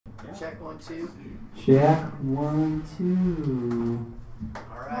check 1, 2. Check 1, 2.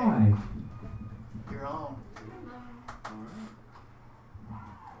 All right. Hi. You're on.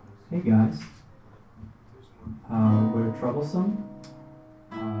 Hey guys. We're Troublesome.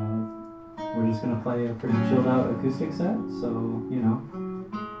 We're just gonna play a pretty chilled out acoustic set, so you know,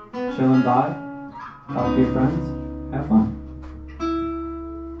 chill and vibe, talk to your friends, have fun.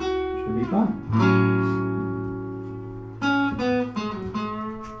 Should be fun.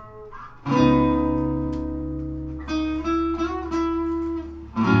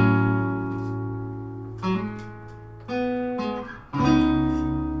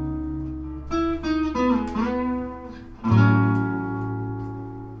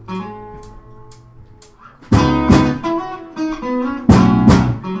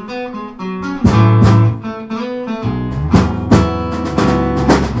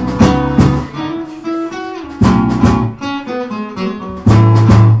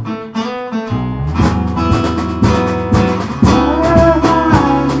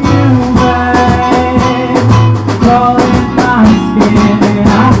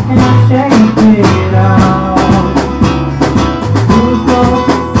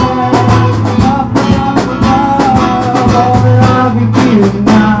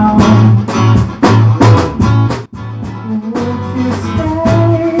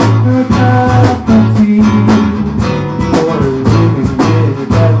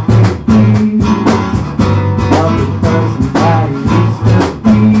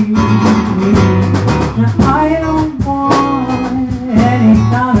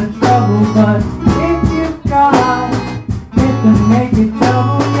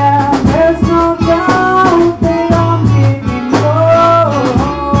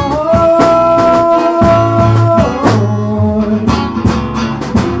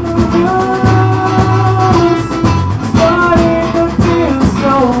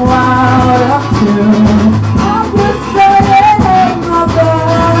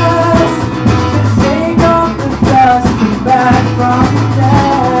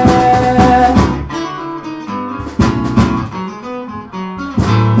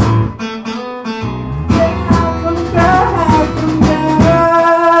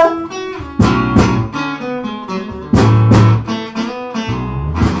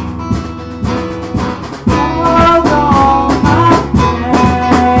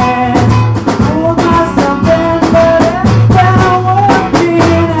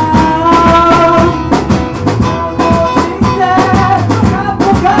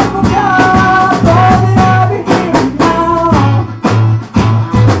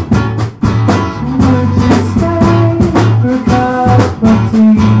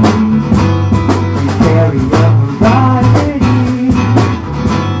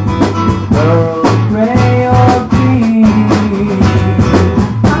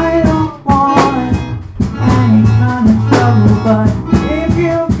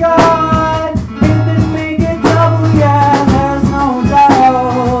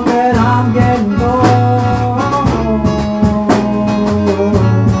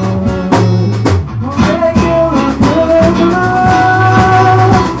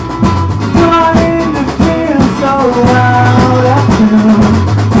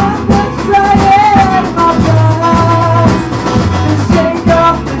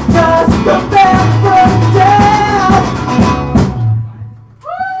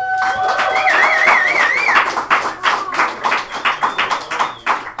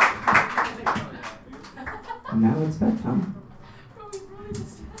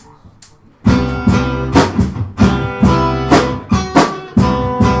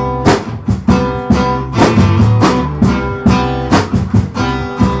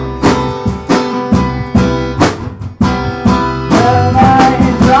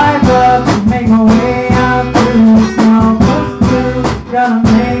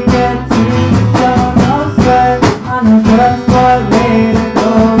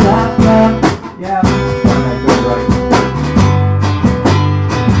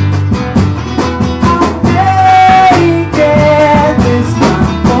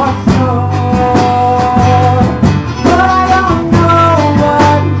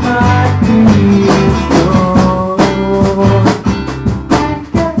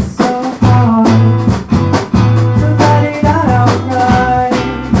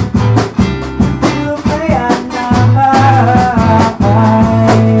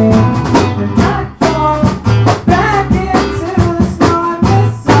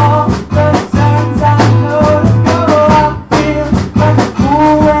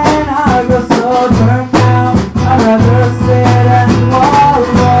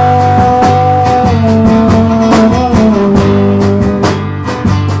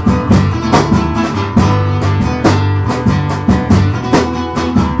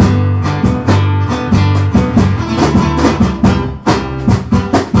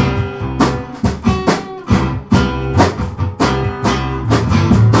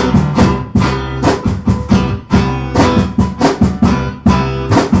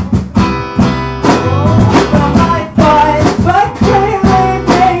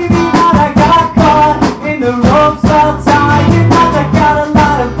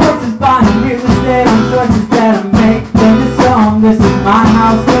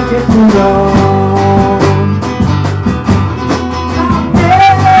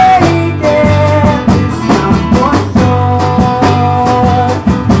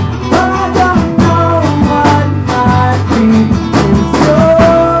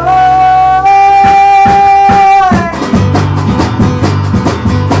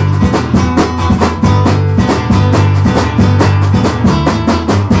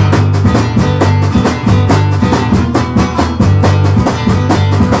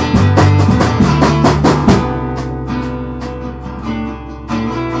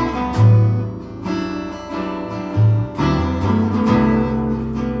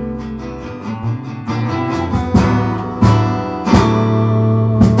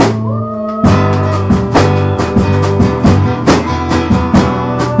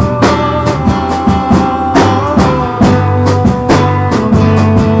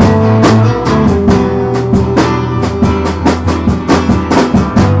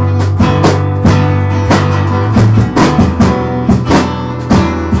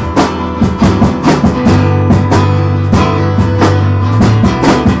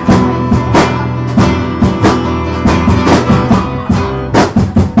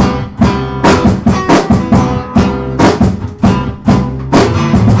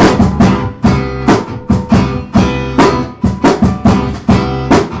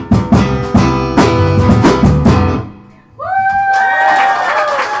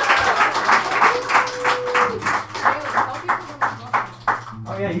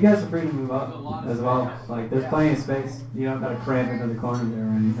 as well. Like, there's plenty of space. You don't gotta cramp into the corner there or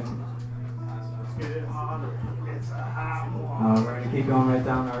anything. We're gonna keep going right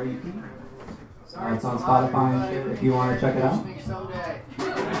down our EP. It's on Spotify and shit if you want to check it out. Someday.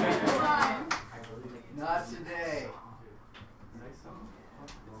 Not today.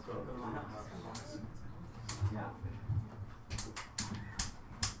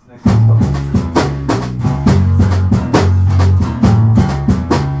 Next one's called.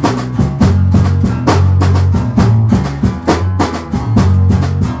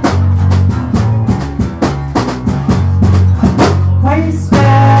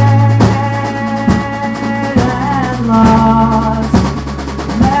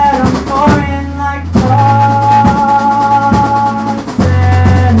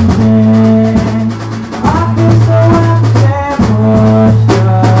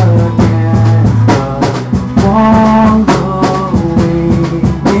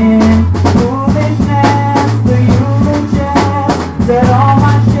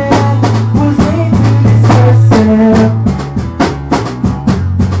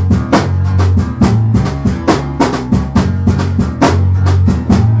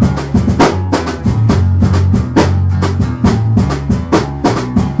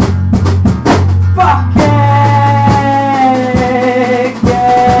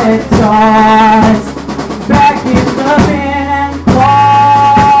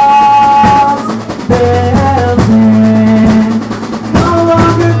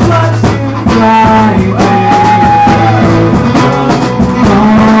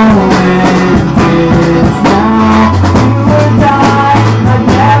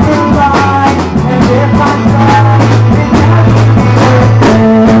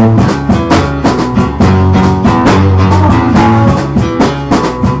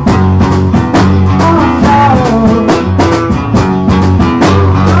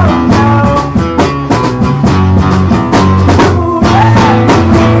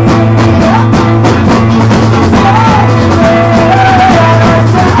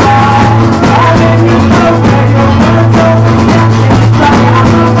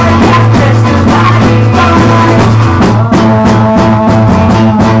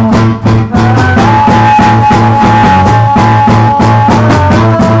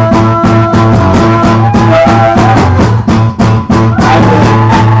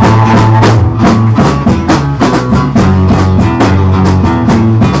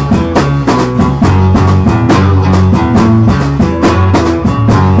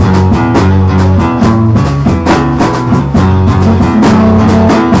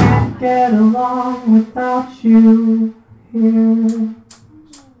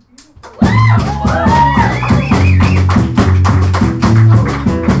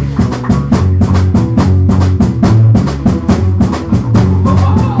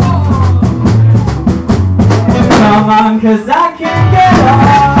 Cause I can't get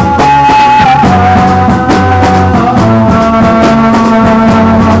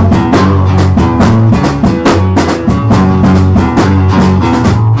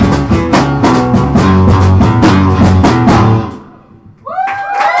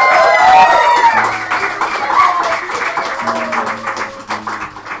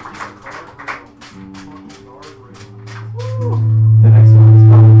The next one is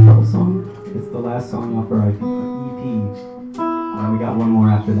called Troublesome. It's the last song off our EP. We got one more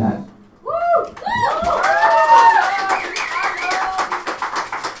after that. Woo!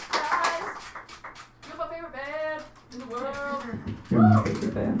 You're my favorite band in the world. You're my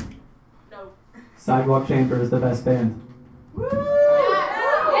favorite band. No. SIDEWALK Chamber is the best band. Woo! Yeah!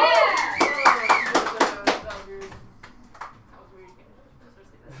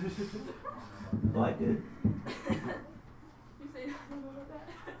 Well, I did. You say nothing about that?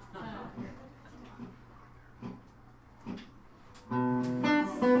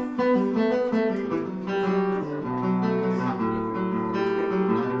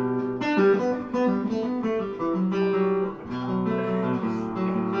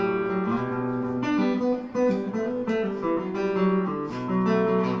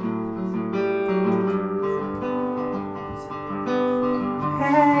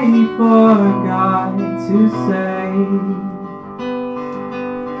 Hey, for a guy to say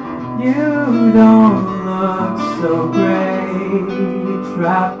you don't look so great,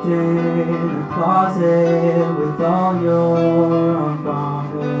 trapped in a closet with all your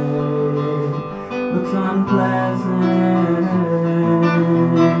unbothered looks unpleasant.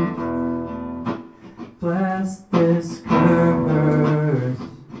 Bless this curse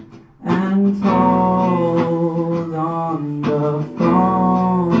and hold on the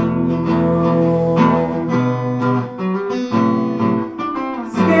phone, you know.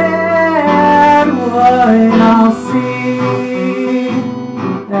 Scared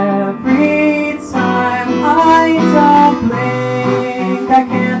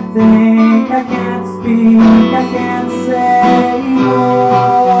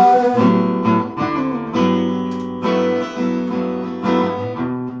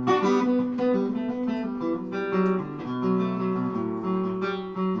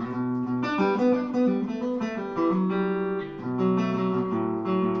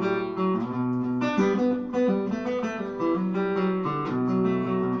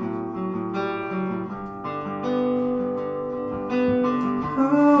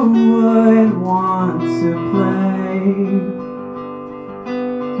would want to play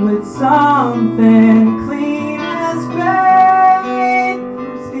with something clean as faith,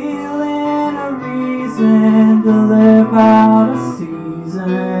 stealing a reason to live out a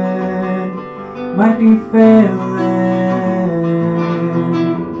season, might be failing.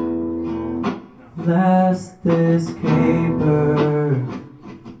 Lest this caper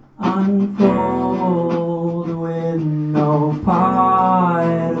unfold with no pot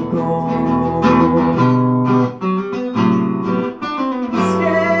of gold.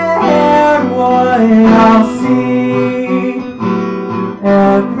 Scared what I'll see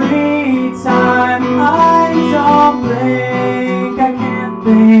every time I don't blink. I can't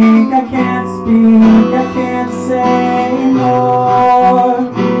think, I can't speak, I can't say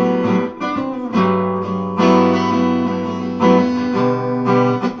more.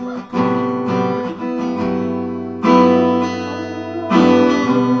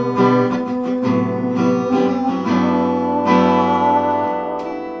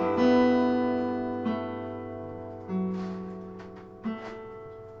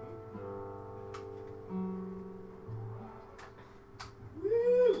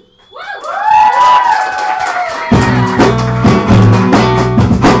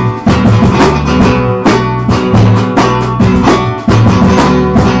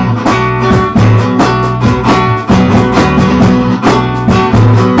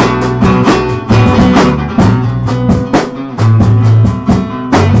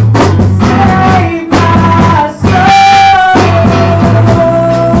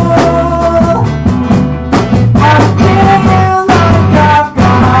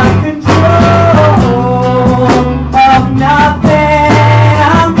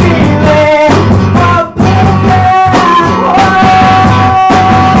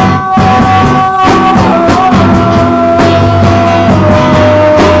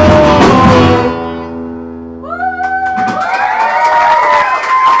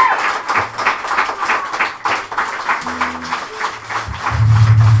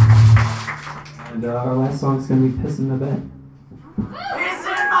 Our last song's gonna be Piss in the Bed. Piss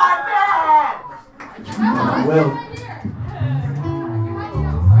in my bed! Will.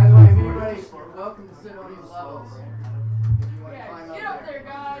 By the way, everybody, you're welcome to sit on these levels. If you want to climb Get up there,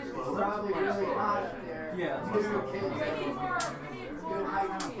 guys. It's probably really hot up there. Yeah. Good for kids. We need more. Good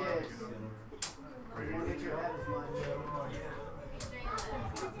height for kids. You won't hit your head as much.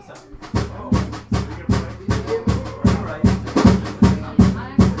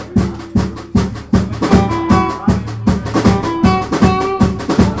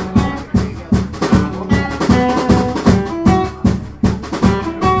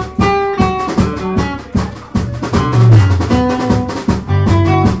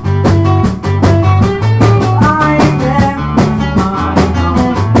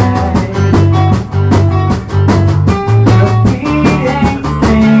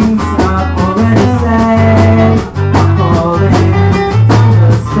 Things up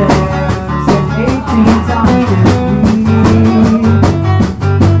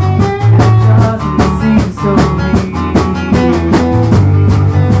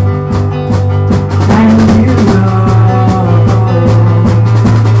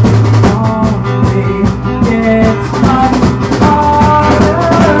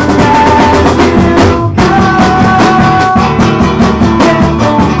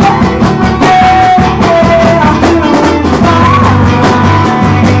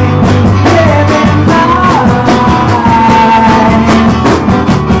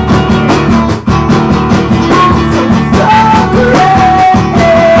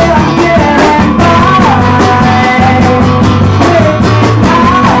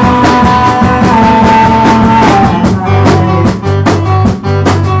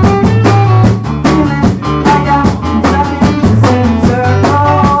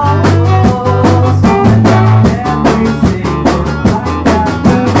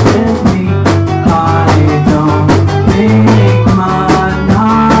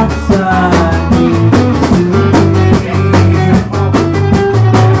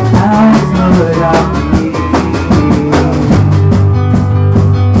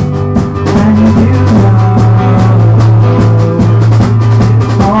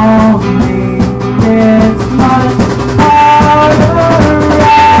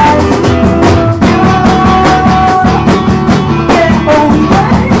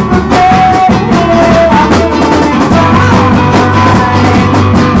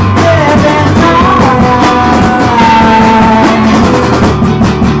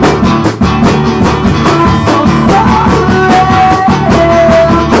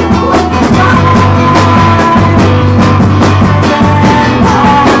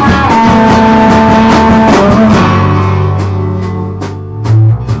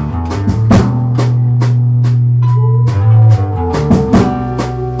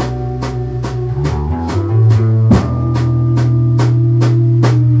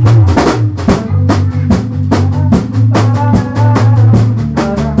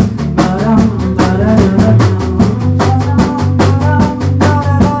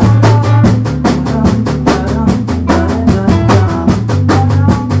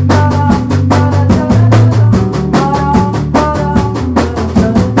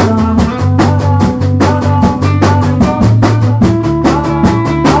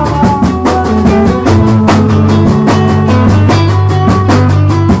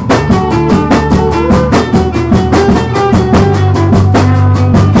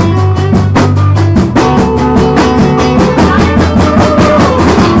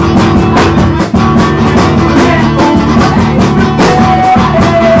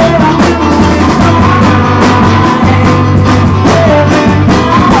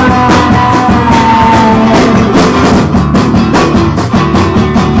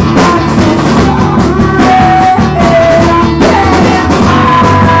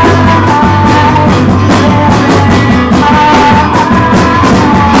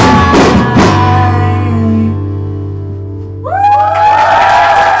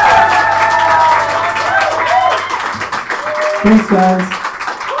Thanks, guys.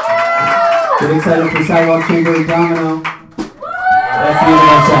 Get excited for Sidewalk Chamber and Domino. That's the end of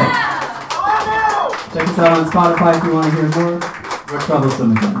our set. Check us out on Spotify if you want to hear more. We're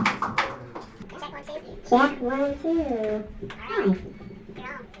Troublesome again. Check 1, 2. Hi. Hey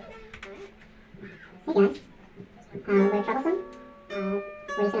guys. We're Troublesome. We're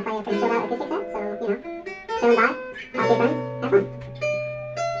just gonna play a pretty chilled out acoustic set, so you know, chill and vibe, talk to your friends, have fun.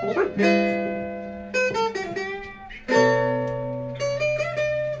 Should be fun.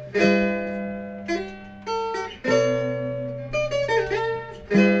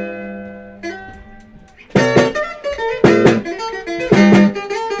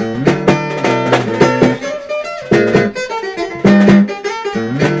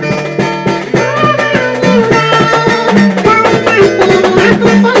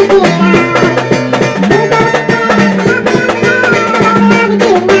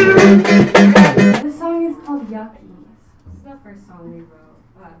 This song is called Yuckies. This is the first song we wrote.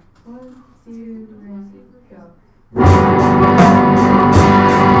 1, 2, 3, go.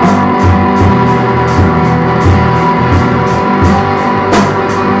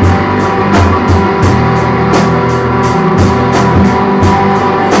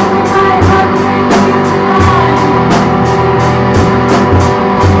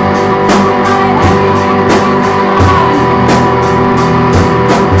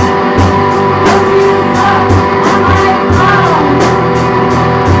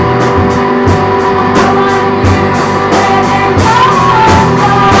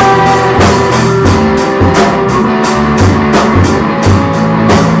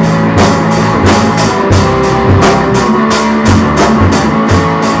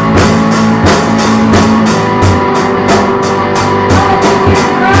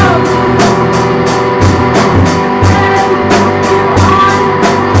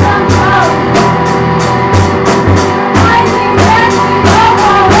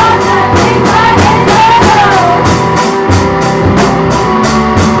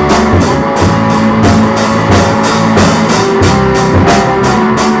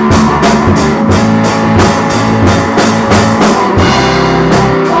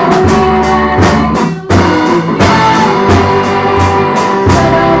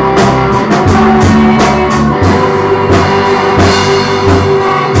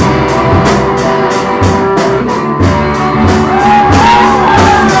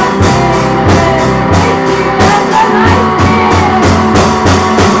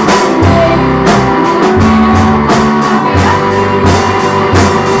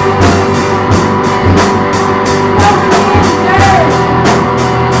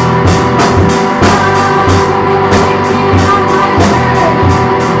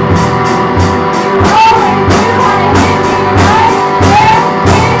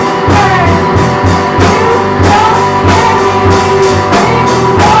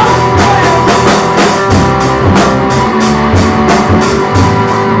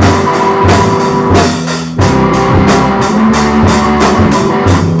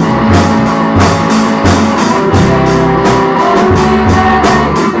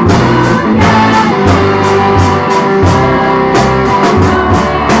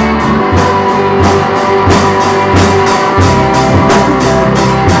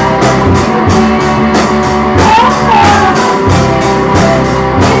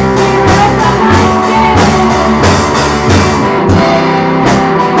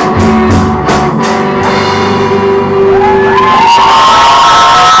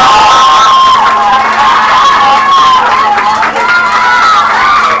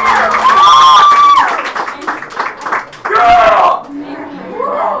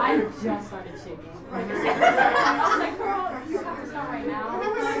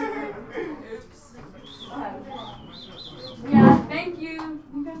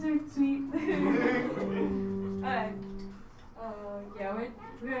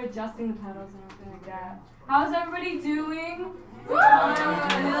 We're adjusting the pedals and everything like that. How's everybody doing? Woo!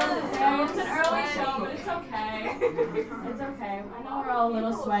 Yeah, it's an early show, but it's okay. It's okay. I know we're all a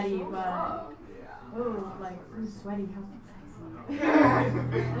little sweaty, but ooh, like who's sweaty? How's sexy?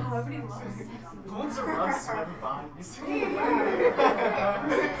 Everybody loves sexy. Who wants to rub sweaty bodies?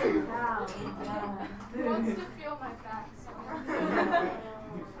 Wow. Who wants to feel my back somewhere?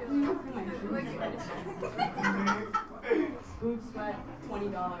 Boob sweat,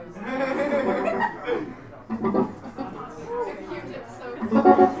 $20. Q-tips so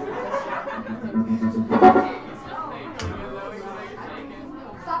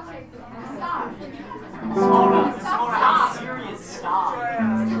Stop shaking. Stop. Stop. Serious stop.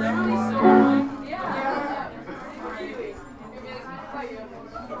 It's literally so fun. Yeah. You're getting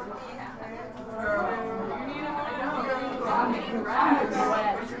It's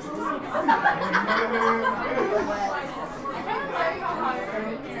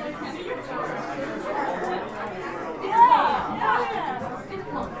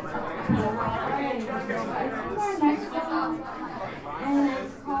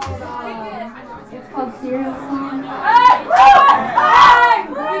called Cereal Song. Hey!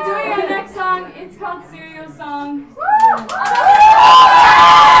 We're doing our next song. It's called Cereal Song.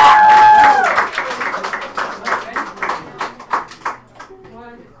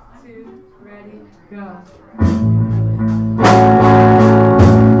 One, two, ready, go.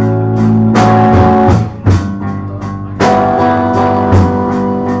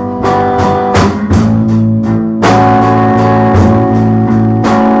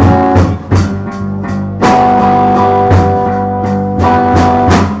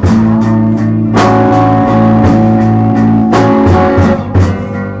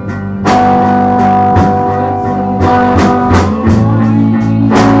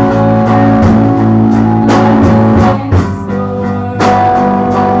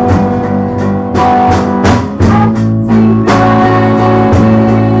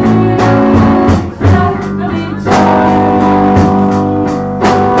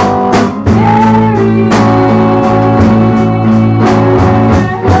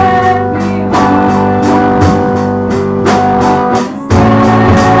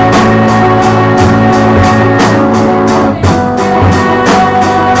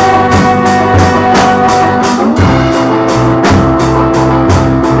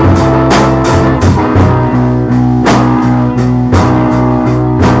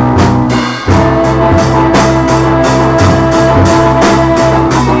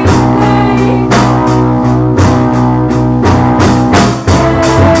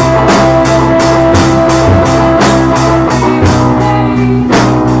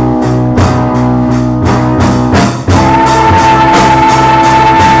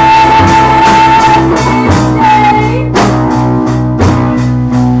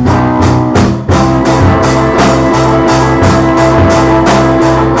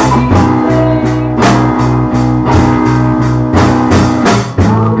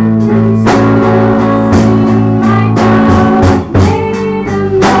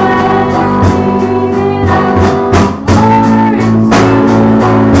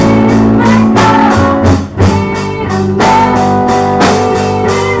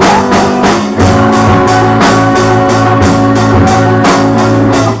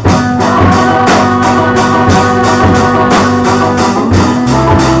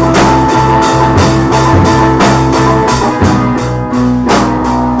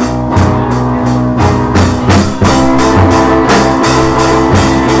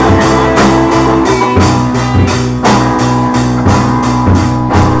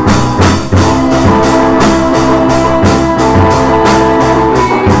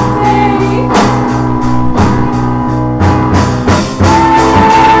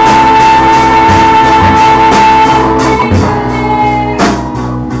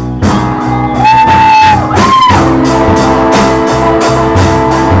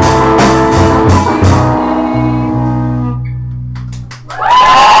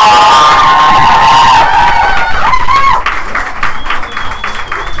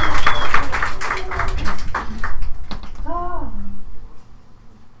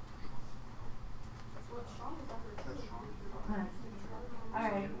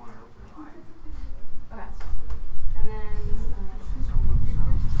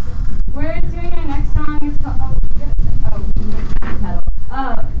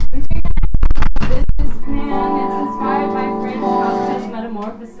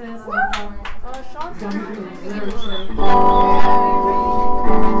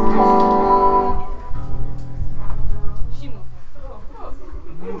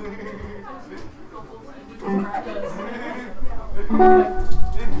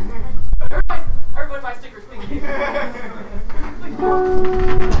 Everybody buy stickers, please.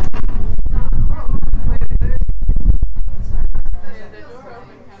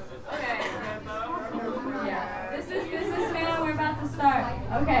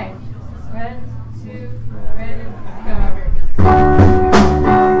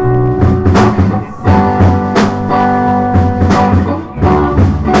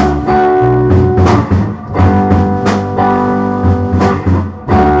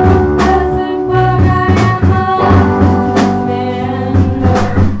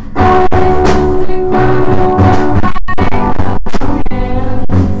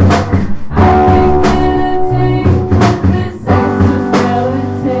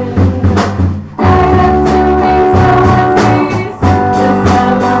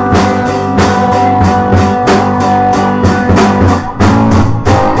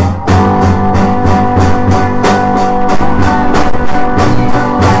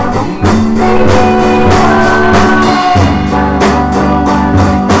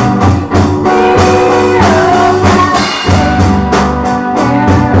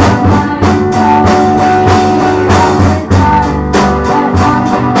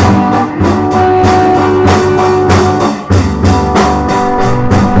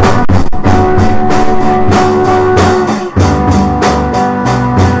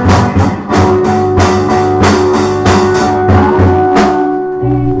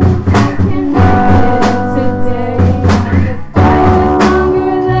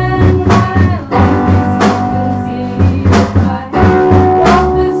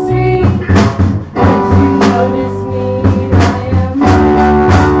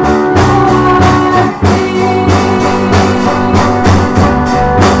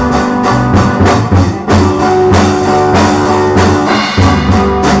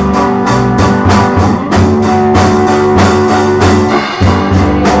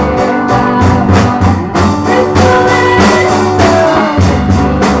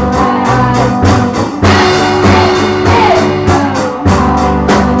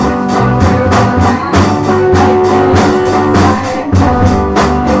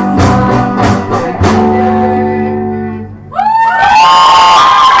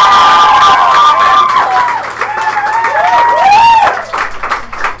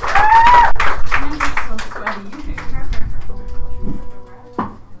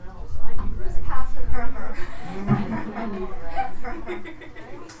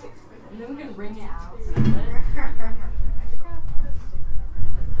 wring it out.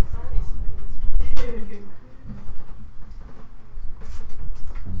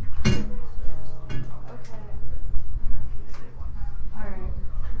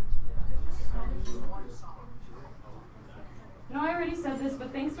 No, I already said this,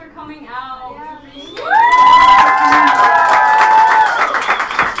 but thanks for coming out. Yeah,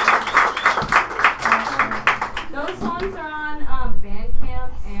 those songs are on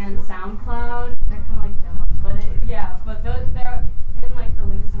Bandcamp and SoundCloud. They're kind of like demos, but they're in like the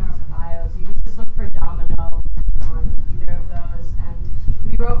links in our bios. You can just look for Domino on either of those. And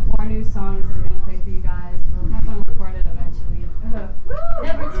we wrote 4 new songs that we're gonna play for you guys. We'll have them recorded eventually.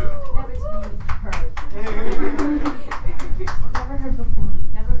 Never to be heard. Never heard before.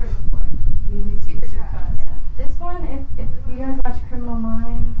 This one, if you guys watch Criminal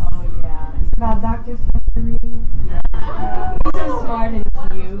Minds, oh yeah, it's about Dr. Spencer Reed. Yeah. He's so smart and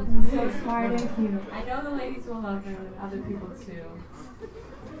cute. He's so smart and cute. I know the ladies will love him and other people too.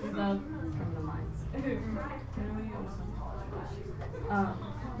 We love Criminal Minds.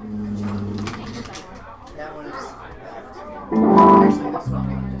 That one is actually this one.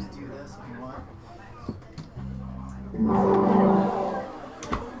 We can just do this if you want.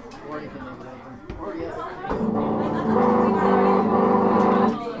 Or you can leave it open. Or yes.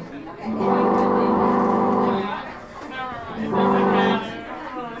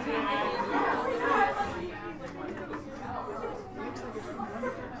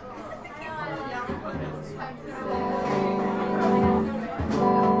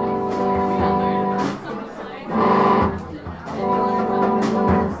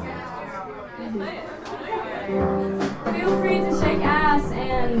 Feel free to shake ass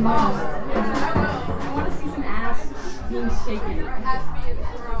and I want to see some ass being shaken.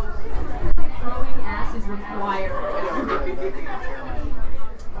 Throwing ass is required.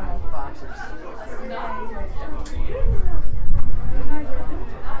 Boxers.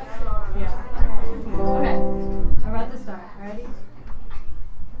 Yeah. Okay. We're about to start. Ready?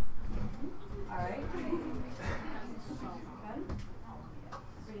 Alright.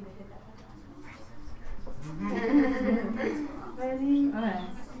 Ready? Okay.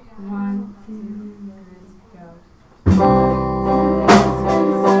 1, 2, let's go.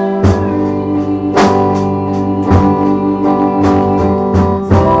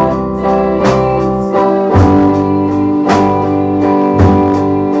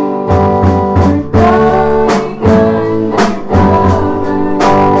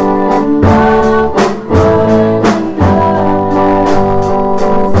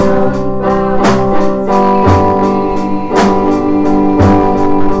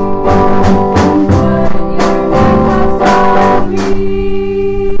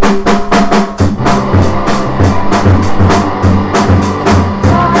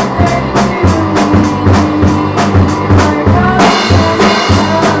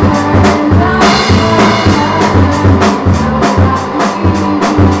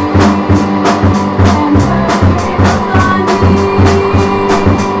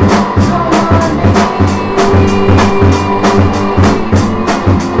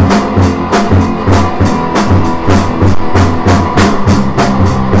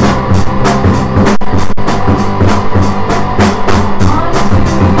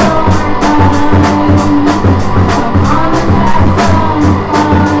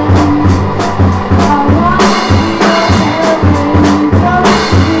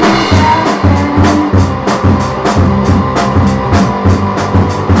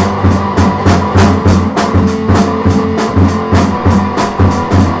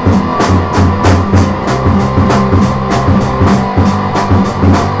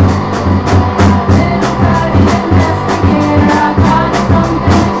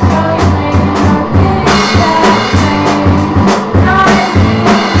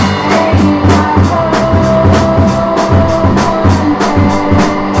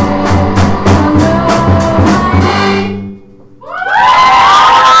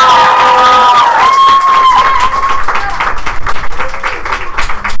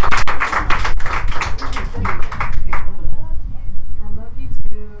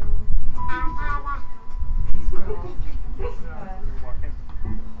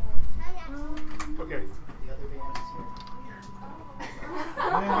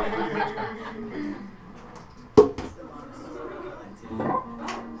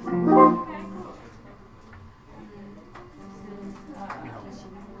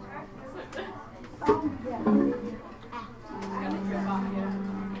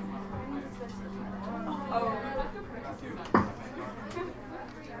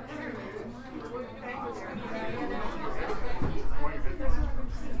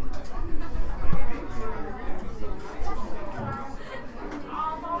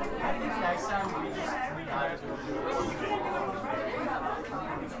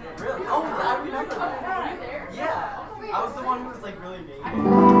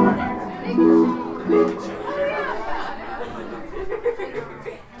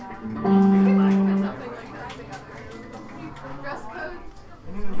 Dress code?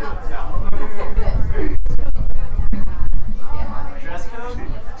 Dress code?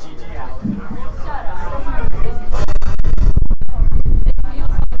 GG out. Shut up.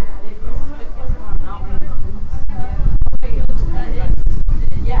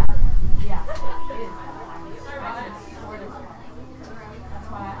 Yeah. Yeah. It is. That's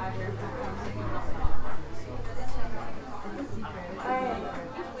why I wear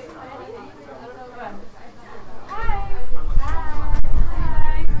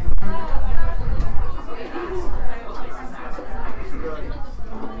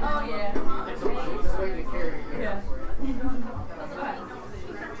Oh yeah. Just wait to carry you. Yeah.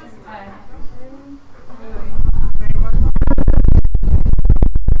 Hi.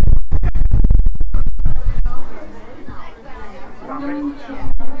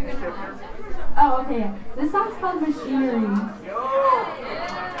 Oh, okay. This song's called Machinery.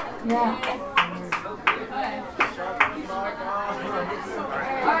 Yeah.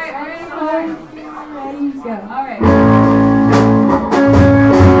 Alright, ready, go. Alright.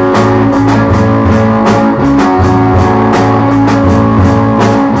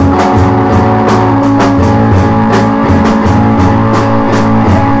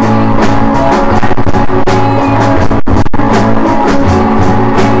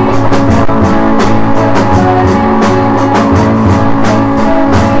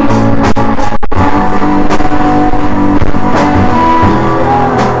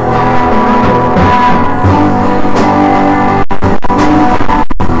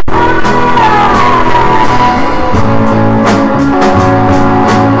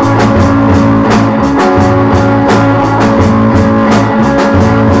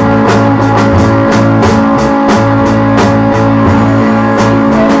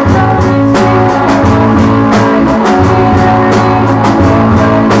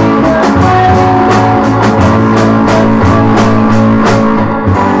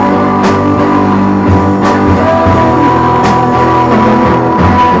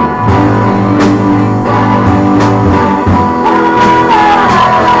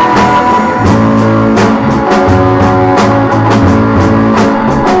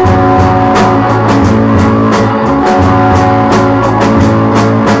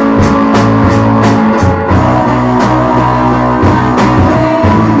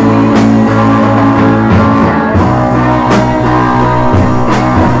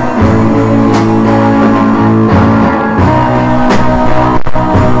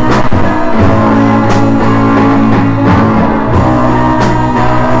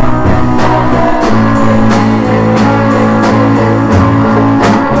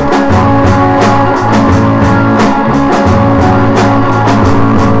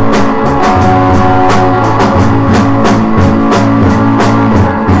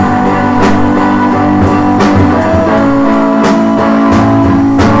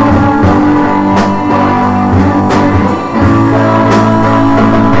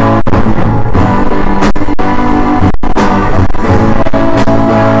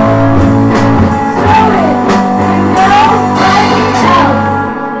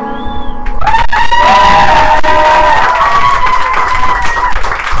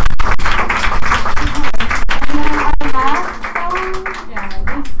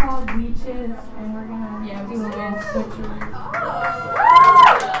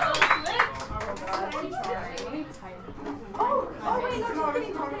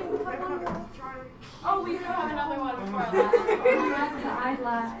 Oh, we do have another one before that. That's the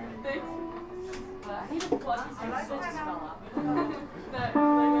eyelash. I hate the plug because it just fell out.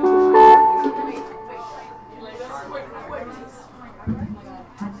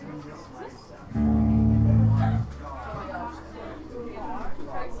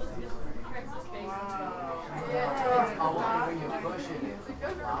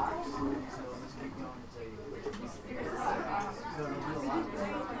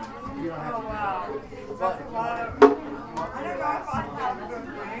 Oh wow. That's a lot of... I don't know if I have the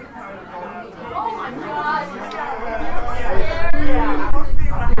game code. Oh my god. Yeah, we'll see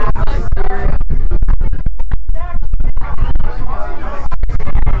what happens.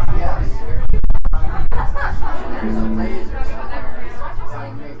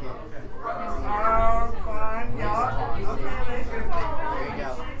 Oh, fun. Yeah. There you go.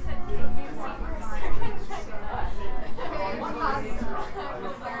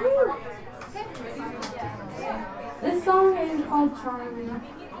 This song is called Charlie.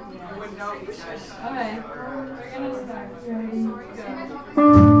 Okay, we're gonna start. Ready?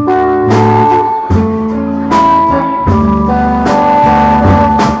 Go.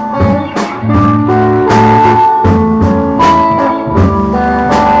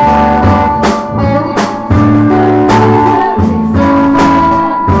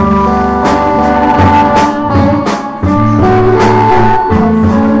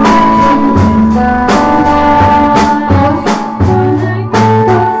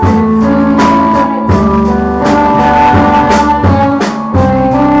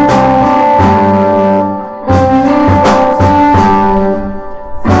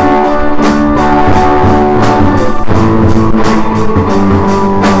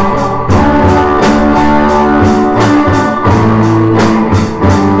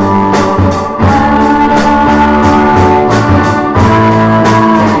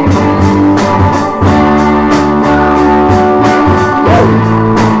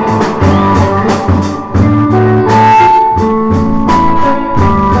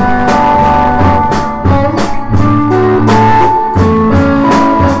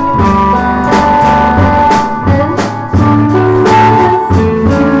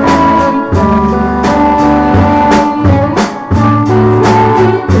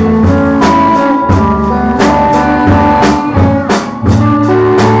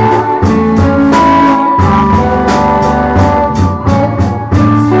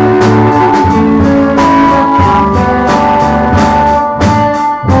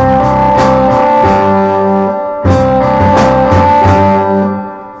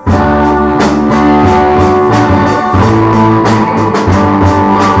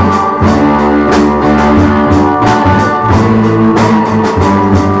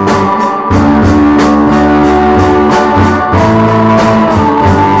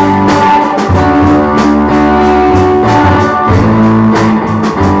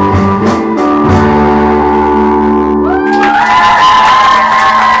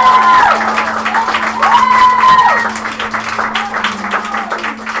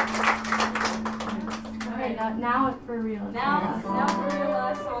 for real. Now for real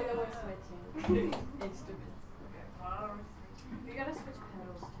last song and we're switching. Instruments. You gotta switch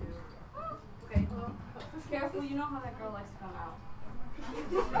pedals too. Okay. Careful, you know how that girl likes to come out.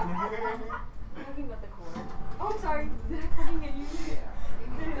 Looking at the chord. Oh, I'm sorry. Did I fucking hit you?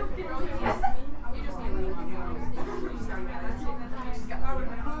 Don't get me. You just need to leave. You just got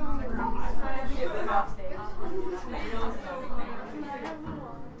off stage.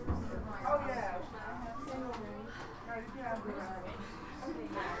 Oh, yeah.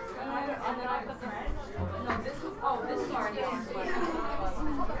 And then I put the no, this was this is already on.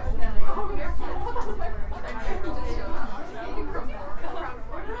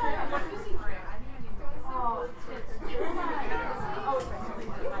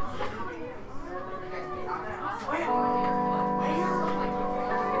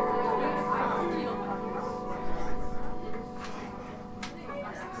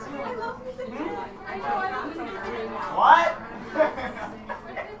 What?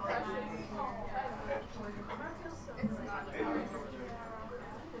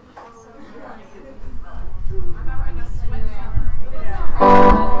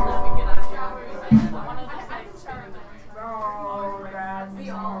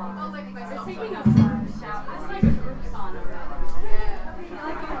 Taking a shout. It's like a group song.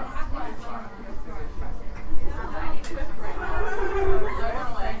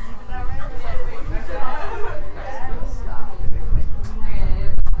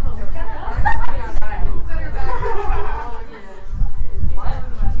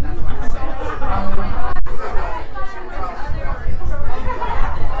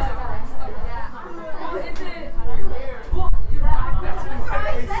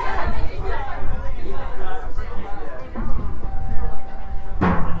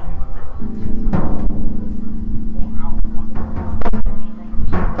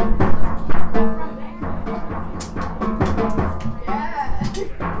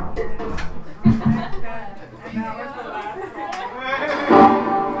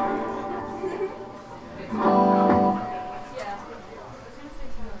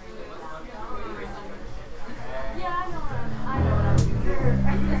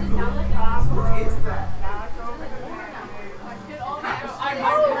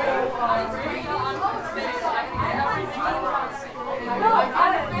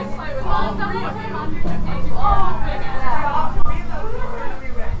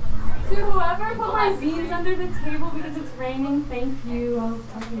 To whoever put my beans under the table because it's raining, thank you. I'll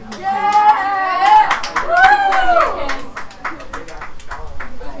give you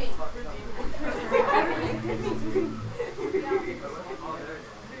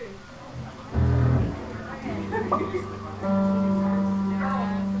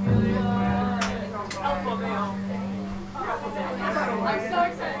I'm so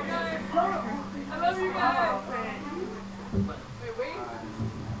excited, guys. I love you guys. Wait.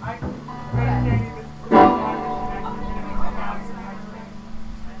 I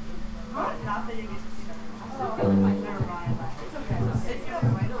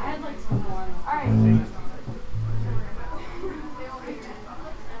had like two more. Alright.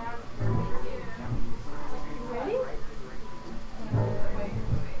 Ready?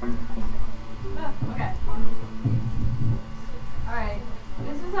 Okay. Alright.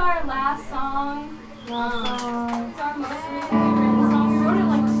 This is our last song. It's our most recently written song. We wrote it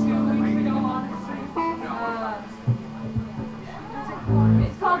like 2 weeks ago, honestly.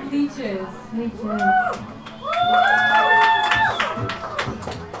 It's called Leeches.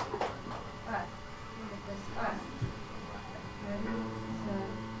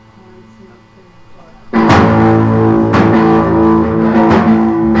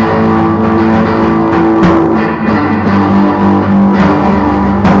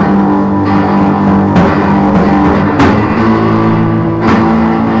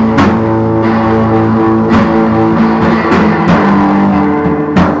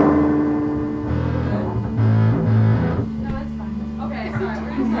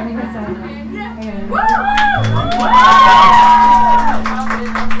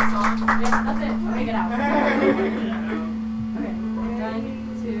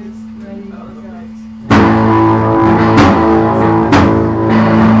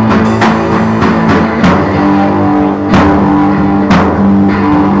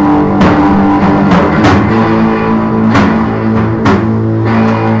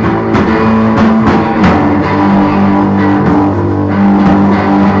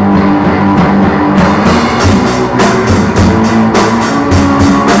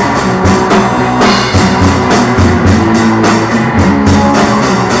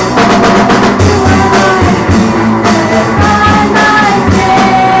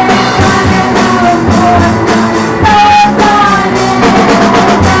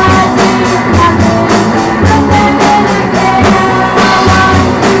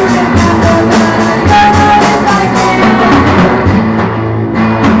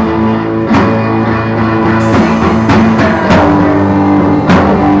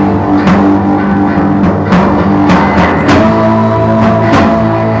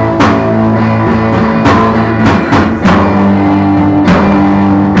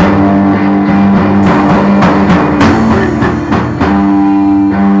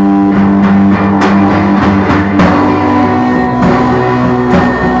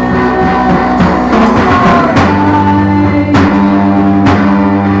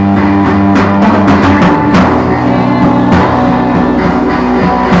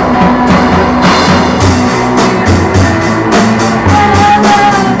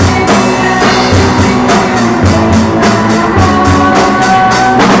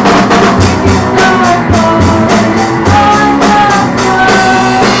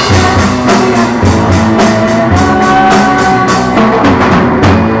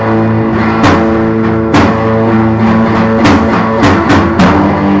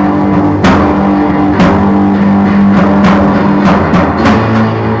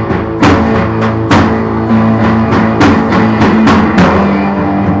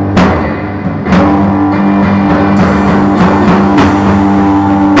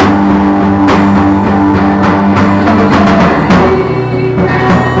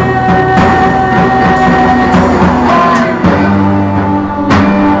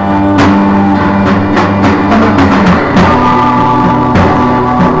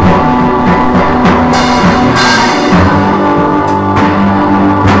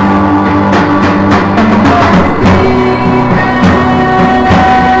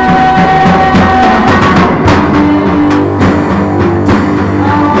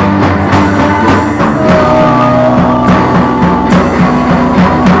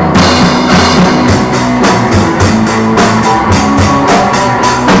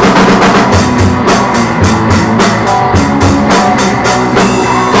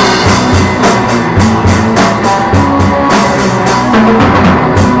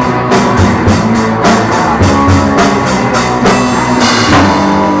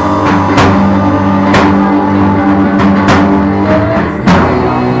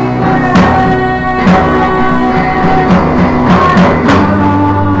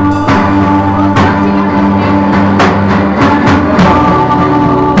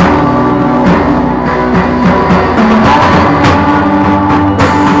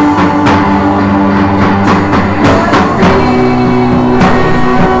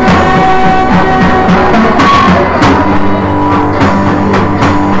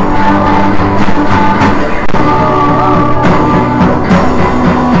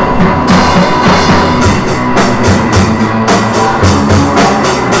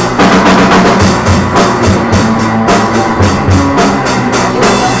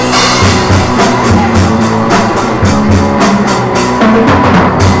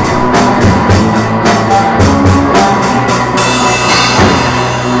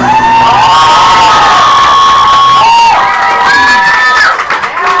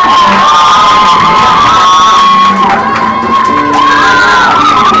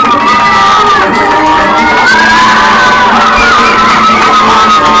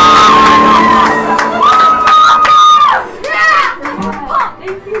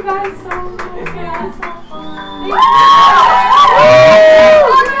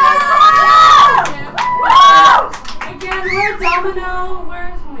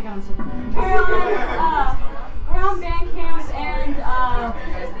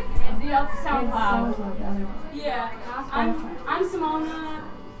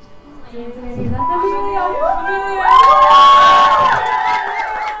 That's Amelia. Amelia.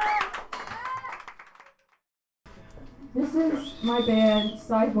 This is my band,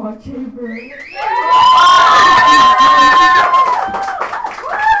 Sidewalk Chamber.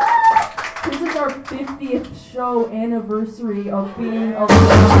 This is our 50th show anniversary of being around.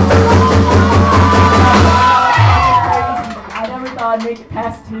 I never thought I'd make it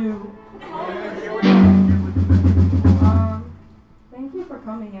past 2. Thank you for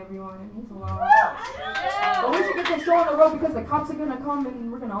coming, everyone. It means a lot. But we should get this show on the road because the cops are gonna come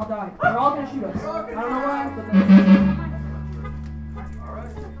and we're gonna all die. They're all gonna shoot us. I don't know why, but they're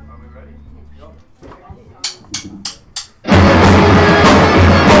Alright, are we ready? Go.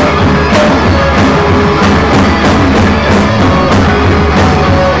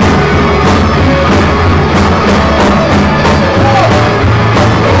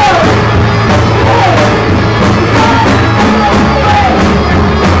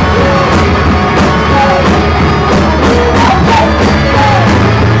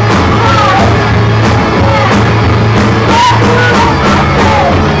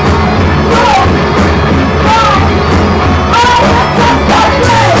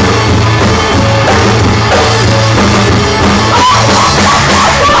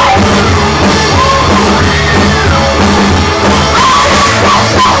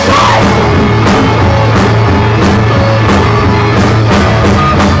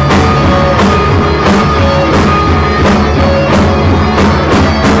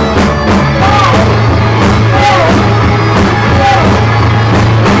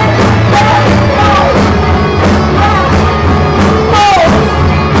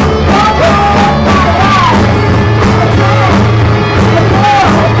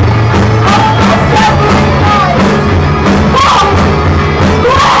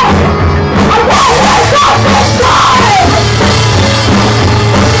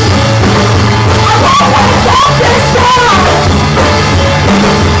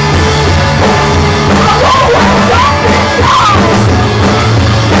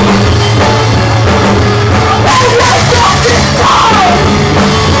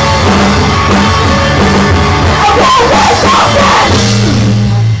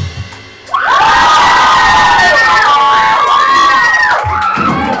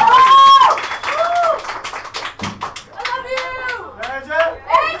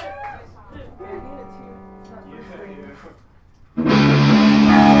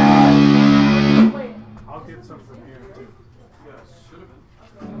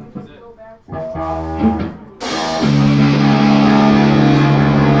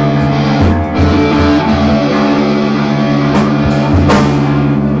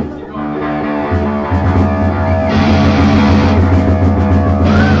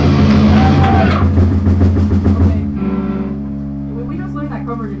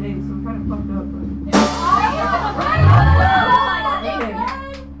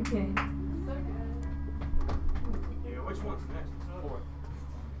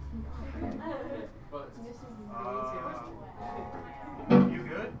 You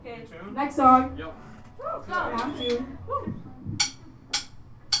good? Okay. You tuned? Next song. Yep. Round 2. Woo. We'll be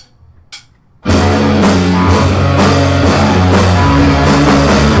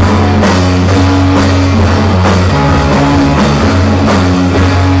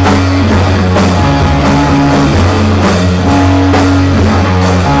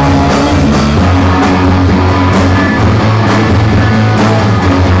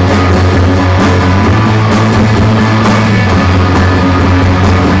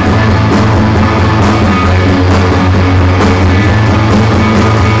right back.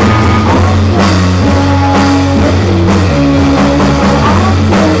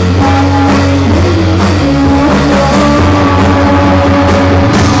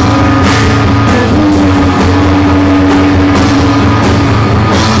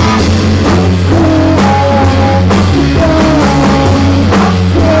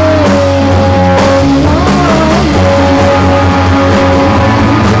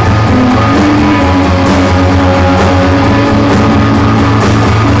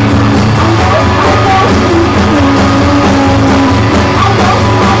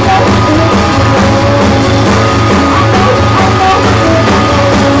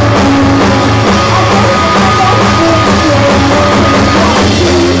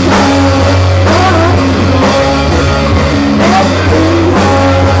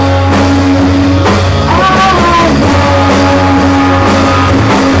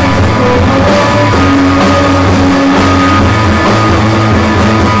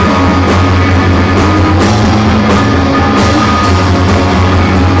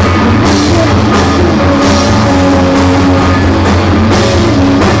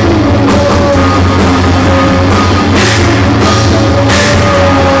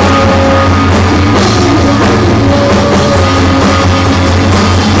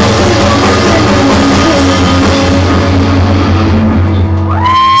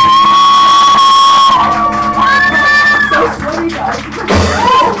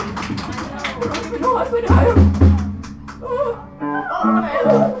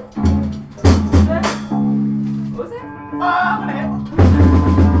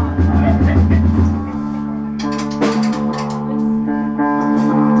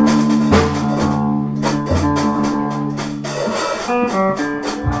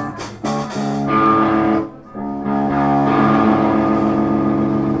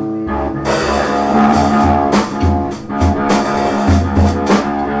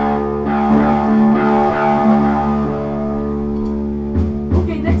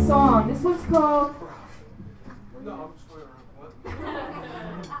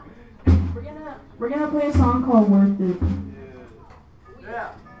 We're gonna play a song called Worth It.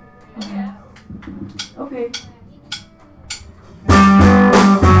 Yeah. Okay.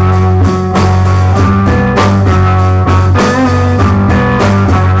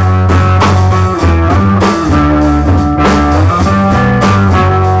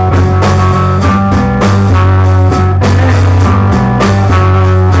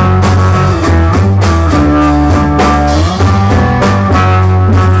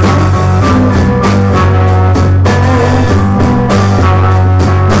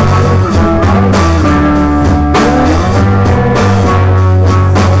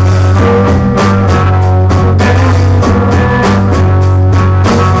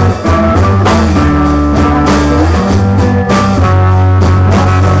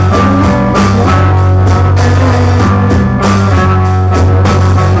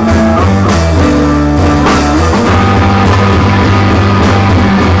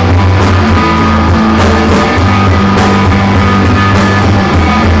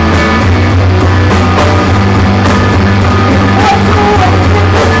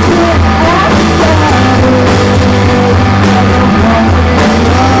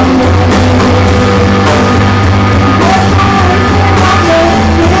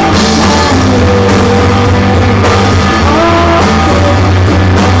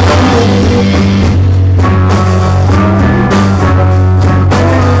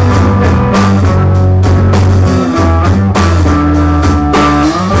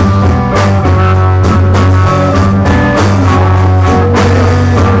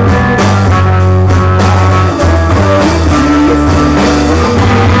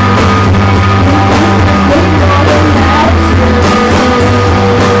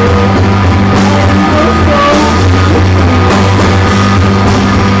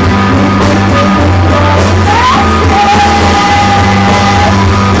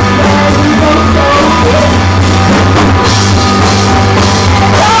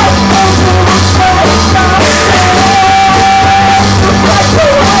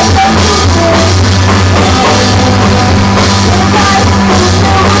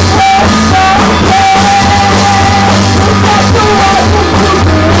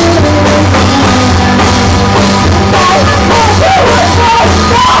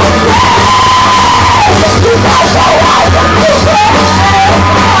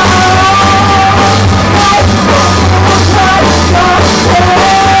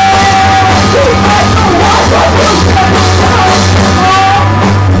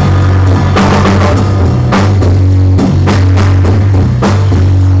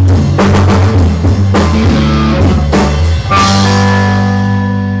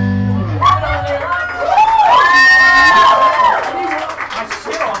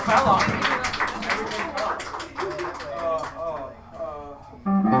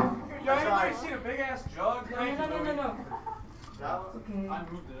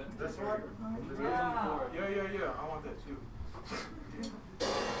 Yeah, I want that too.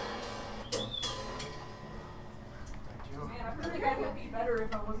 Man, I feel like I would be better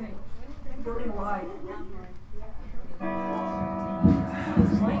if I wasn't going live.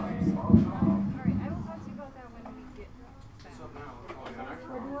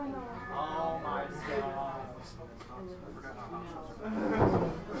 Oh my god.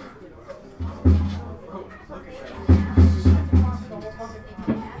 Look at that.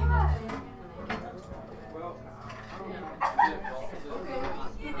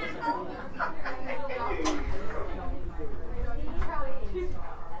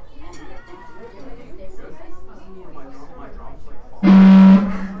 My drums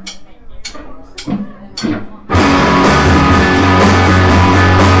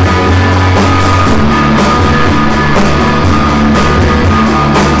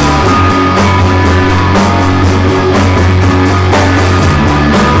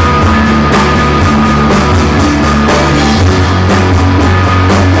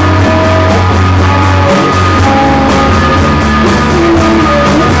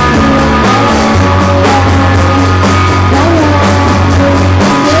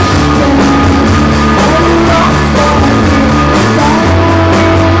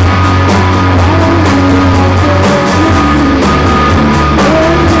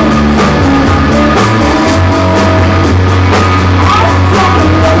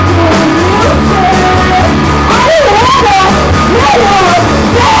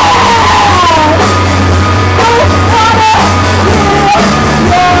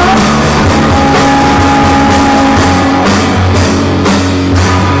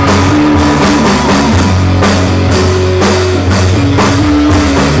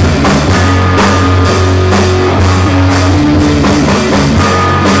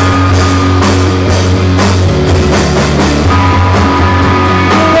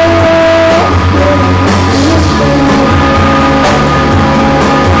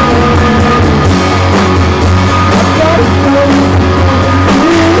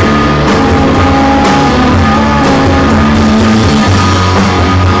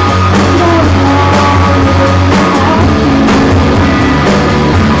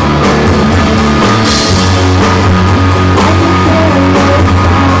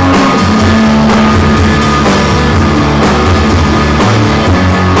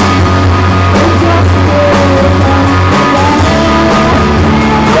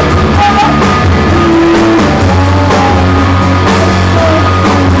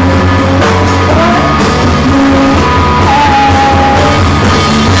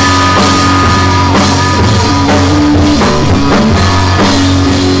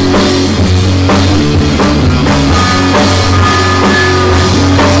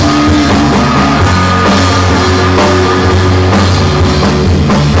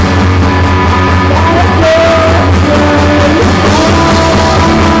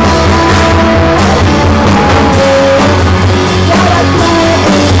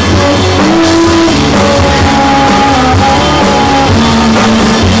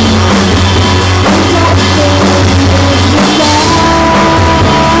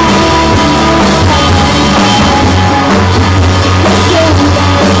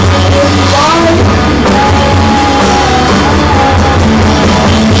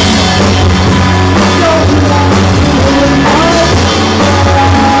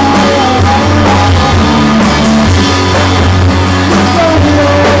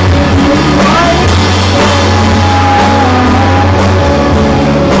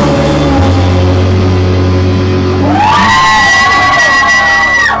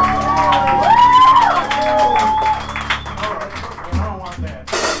that.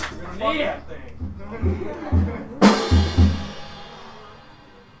 Fuck that thing. We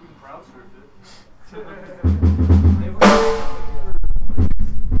can crowd surf it.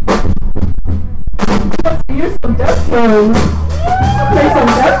 Use some Deftones. Play some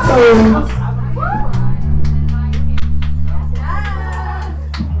Deftones.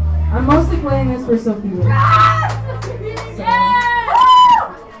 I'm mostly playing this for Sophia. So,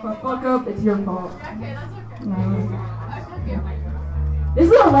 if I fuck up, it's your fault. Okay, that's okay. No. I forgive you. This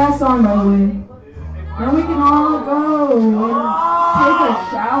is our last song, by the way. Then we can all go and take a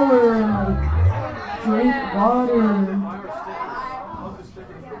shower and like drink water.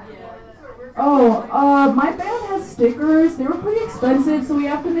 Oh, my band has stickers. They were pretty expensive, so we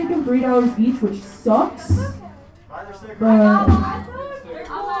have to make them $3 each, which sucks. But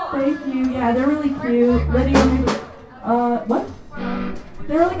thank you. Yeah, they're really cute. Lydia, what?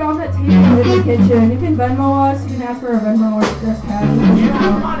 They're like on that table in the kitchen. You can Venmo us. You can ask for our Venmo or just cash.